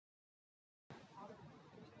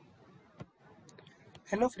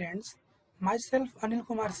Hello friends, myself Anil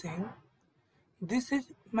Kumar Singh. This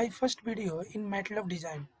is my first video in Matlab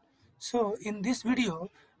design. So in this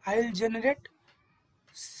video, I will generate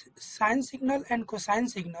sine signal and cosine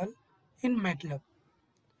signal in Matlab,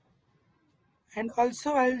 and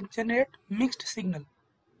also I will generate mixed signal.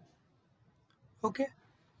 Okay,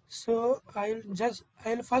 so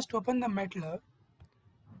I'll first open the Matlab.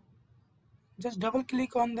 Just double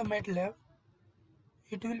click on the Matlab.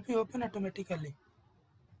 It will be open automatically.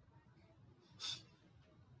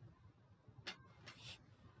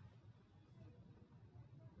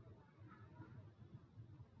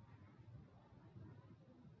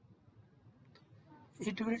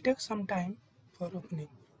 It will take some time for opening.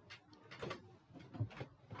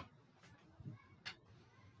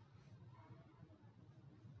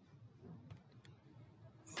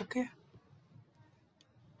 Okay.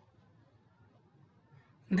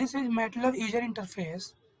 This is Matlab user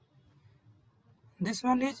interface. This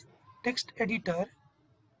one is text editor.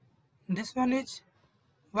 This one is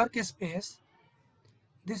workspace.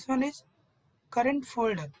 This one is current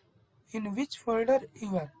folder, in which folder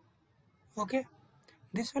you are. Okay.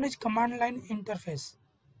 This one is command line interface,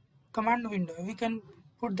 command window. We can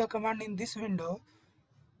put the command in this window.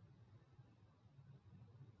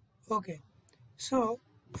 Okay. So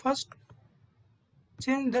first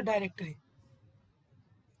change the directory.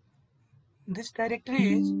 This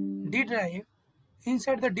directory is D drive.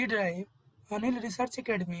 Inside the D drive,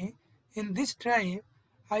 Anil-Research-Academy. In this drive,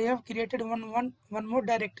 I have created one more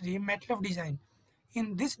directory, Matlab design.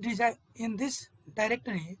 In this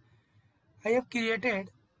directory, I have created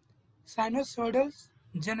sinusoidal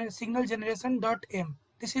signal generation.m.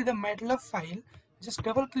 This is the Matlab file. Just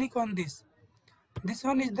double click on this. This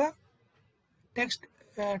one is the text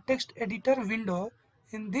editor window.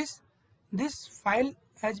 In this file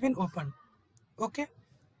has been opened. Okay.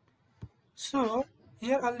 So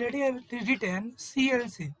here already I have written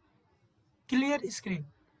CLC, clear screen,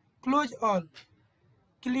 close all,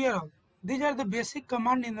 clear all. These are the basic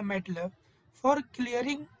command in the Matlab for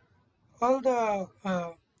clearing all the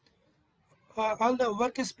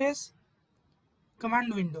workspace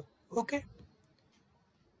command window. Okay.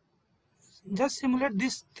 Just simulate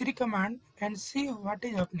these three command and see what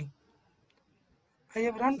is happening. I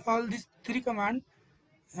have run all these three command.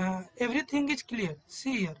 Everything is clear.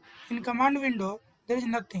 See here. In command window there is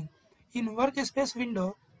nothing. In workspace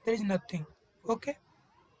window there is nothing. Okay.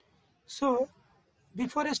 So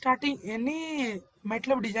before starting any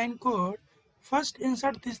Matlab design code, first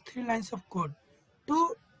insert these three lines of code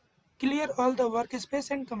to clear all the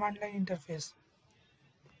workspace and command line interface.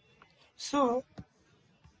 So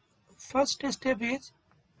first step is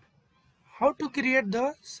how to create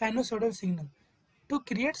the sinusoidal signal. To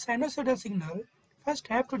create sinusoidal signal, first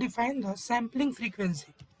have to define the sampling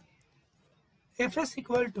frequency. Fs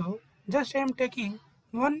equal to, just I am taking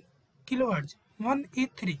 1 kilohertz, 1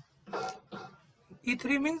 E3.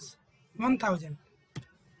 E3 means 1000.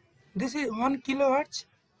 This is 1 kilohertz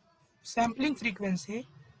sampling frequency.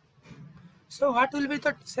 So what will be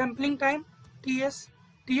the sampling time? Ts.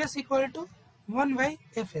 Ts equal to 1 by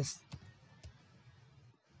Fs.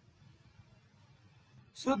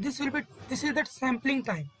 So this is that sampling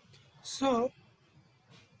time. So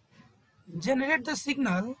generate the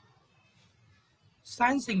signal,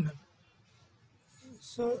 sine signal.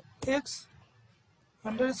 So x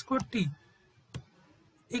underscore t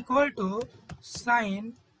equal to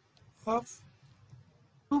sine of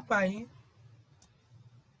 2 pi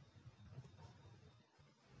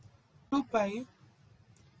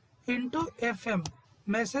into fm,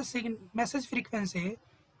 message frequency,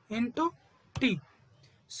 into t.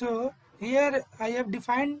 So here I have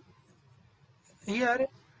defined, here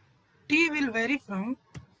t will vary from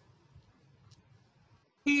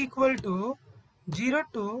t equal to 0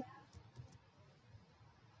 to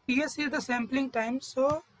ts is the sampling time.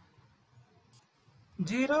 So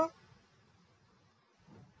 0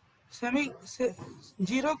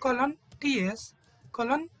 colon ts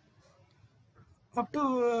colon up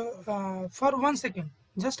to for 1 second.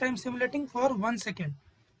 Just I am simulating for 1 second.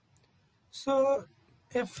 So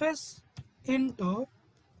fs into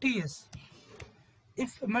ts.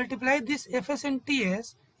 If multiply this fs and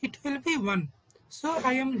ts, it will be 1. So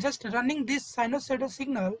I am just running this sinusoidal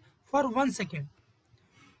signal for 1 second.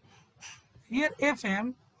 Here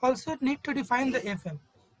fm, also need to define the fm.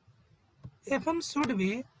 Fm should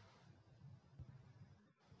be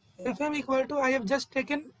fm equal to, I have just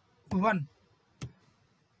taken 1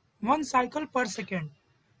 cycle per second,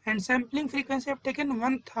 and sampling frequency I have taken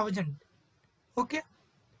 1000. Okay.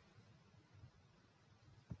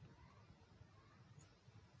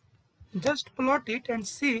 Just plot it and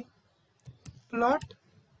see. Plot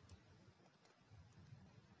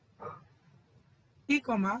t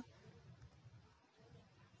comma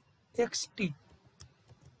xt.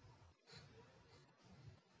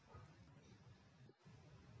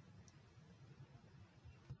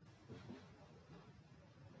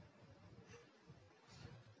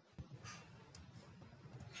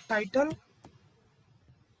 Title,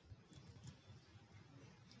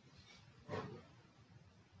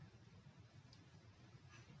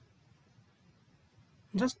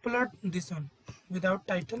 just plot this one without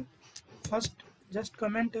title. First just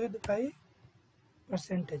comment with by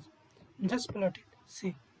percentage, just plot it.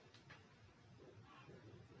 See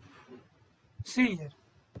here,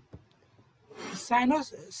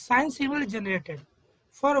 sine signal generated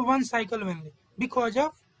for one cycle only, because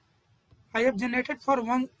of I have generated for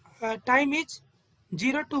one time is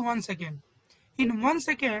 0 to 1 second. In 1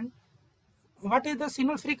 second, what is the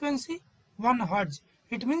signal frequency? 1 hertz.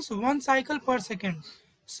 It means 1 cycle per second.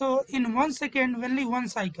 So in 1 second only 1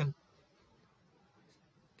 cycle.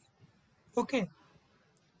 Okay.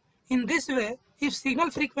 In this way, if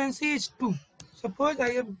signal frequency is 2, suppose I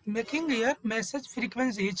am making here message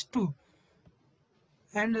frequency is 2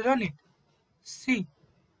 and run it. See,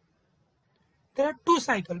 there are 2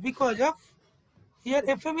 cycle because of here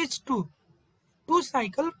FM is 2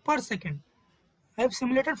 cycle per second. I have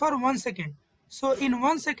simulated for 1 second. So in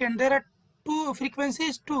 1 second there are 2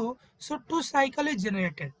 frequencies 2, so 2 cycle is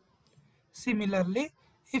generated. Similarly,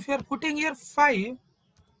 if you are putting here 5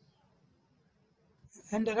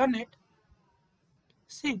 and run it,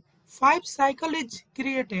 see 5 cycle is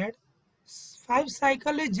created, 5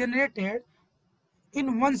 cycle is generated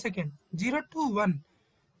in 1 second, 0 to 1.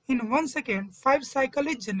 In 1 second 5 cycle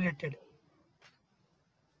is generated.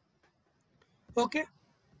 Okay.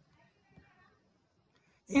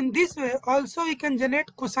 In this way also we can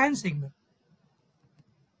generate cosine signal.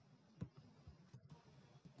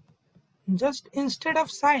 Just instead of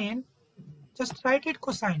sine, just write it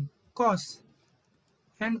cosine, cos,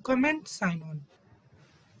 and comment sine one.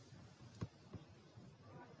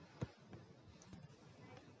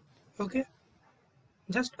 Okay,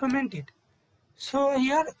 just comment it. So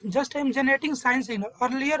here just I am generating sine signal.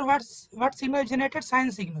 Earlier what signal generated?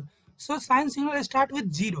 Sine signal. So sine signal start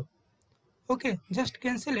with 0. Okay, just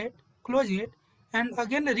cancel it, close it, and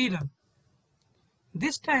again rerun.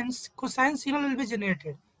 This time cosine signal will be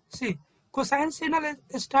generated. See, cosine signal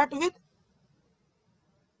start with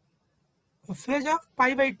a phase of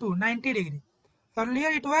pi by 2, 90 degree. Earlier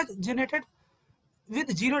it was generated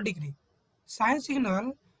with 0 degree. Sine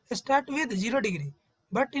signal start with 0 degree,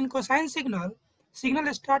 but in cosine signal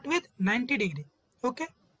start with 90 degree. Okay,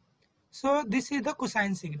 so this is the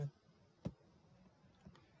cosine signal.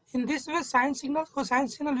 In this way sine signal, cosine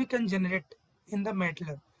signal we can generate in the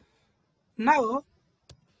Matlab. Now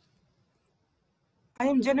I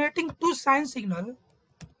am generating 2 sine signal,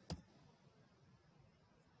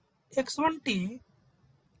 x1t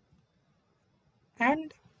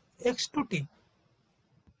and x2t.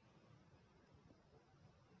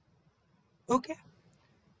 Okay,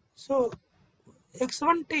 so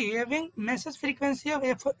x1t having message frequency of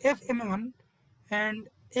fm1 and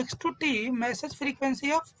x2t message frequency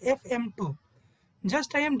of fm2.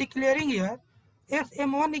 Just I am declaring here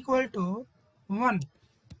fm1 equal to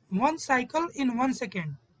 1 cycle in 1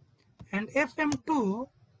 second, and fm2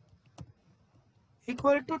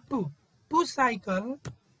 equal to 2 cycle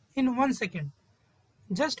in 1 second.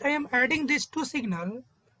 Just I am adding these 2 signal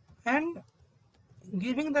and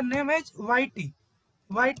giving the name as yt.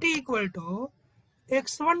 Yt equal to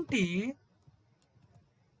x1t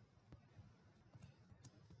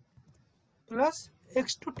plus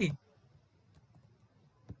x2t.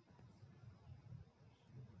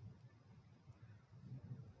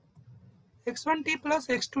 x1t plus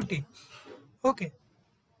x2t. Okay,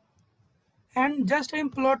 and just I am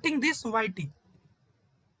plotting this yt.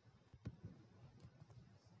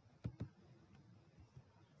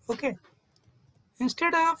 Okay,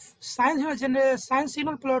 instead of sine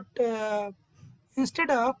signal plot, instead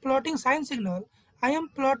of plotting sine signal, I am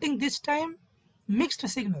plotting this time mixed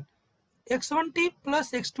signal, x1t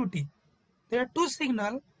plus x2t. There are 2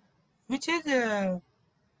 signal which is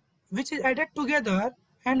added together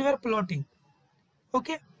and we are plotting.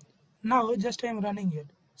 Okay, now just I am running it.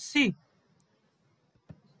 See,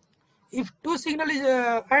 if 2 signal is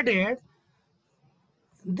added,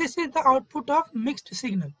 this is the output of mixed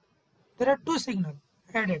signal. There are 2 signal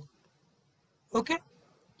added. Okay,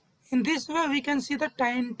 in this way we can see the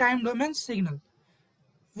time domain signal.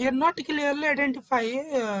 We are not clearly identify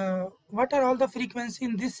what are all the frequency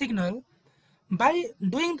in this signal. By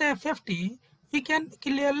doing the FFT, we can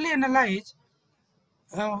clearly analyze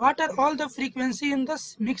what are all the frequency in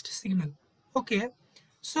this mixed signal. Okay,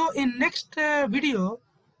 So in next video,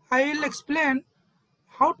 I will explain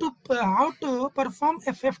how to perform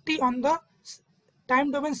FFT on the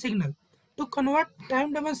time domain signal to convert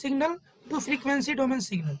time domain signal to frequency domain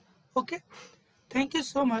signal. Okay, thank you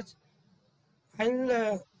so much.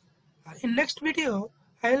 I'll in next video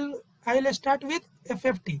I'll start with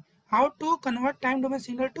FFT, how to convert time domain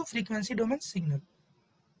signal to frequency domain signal.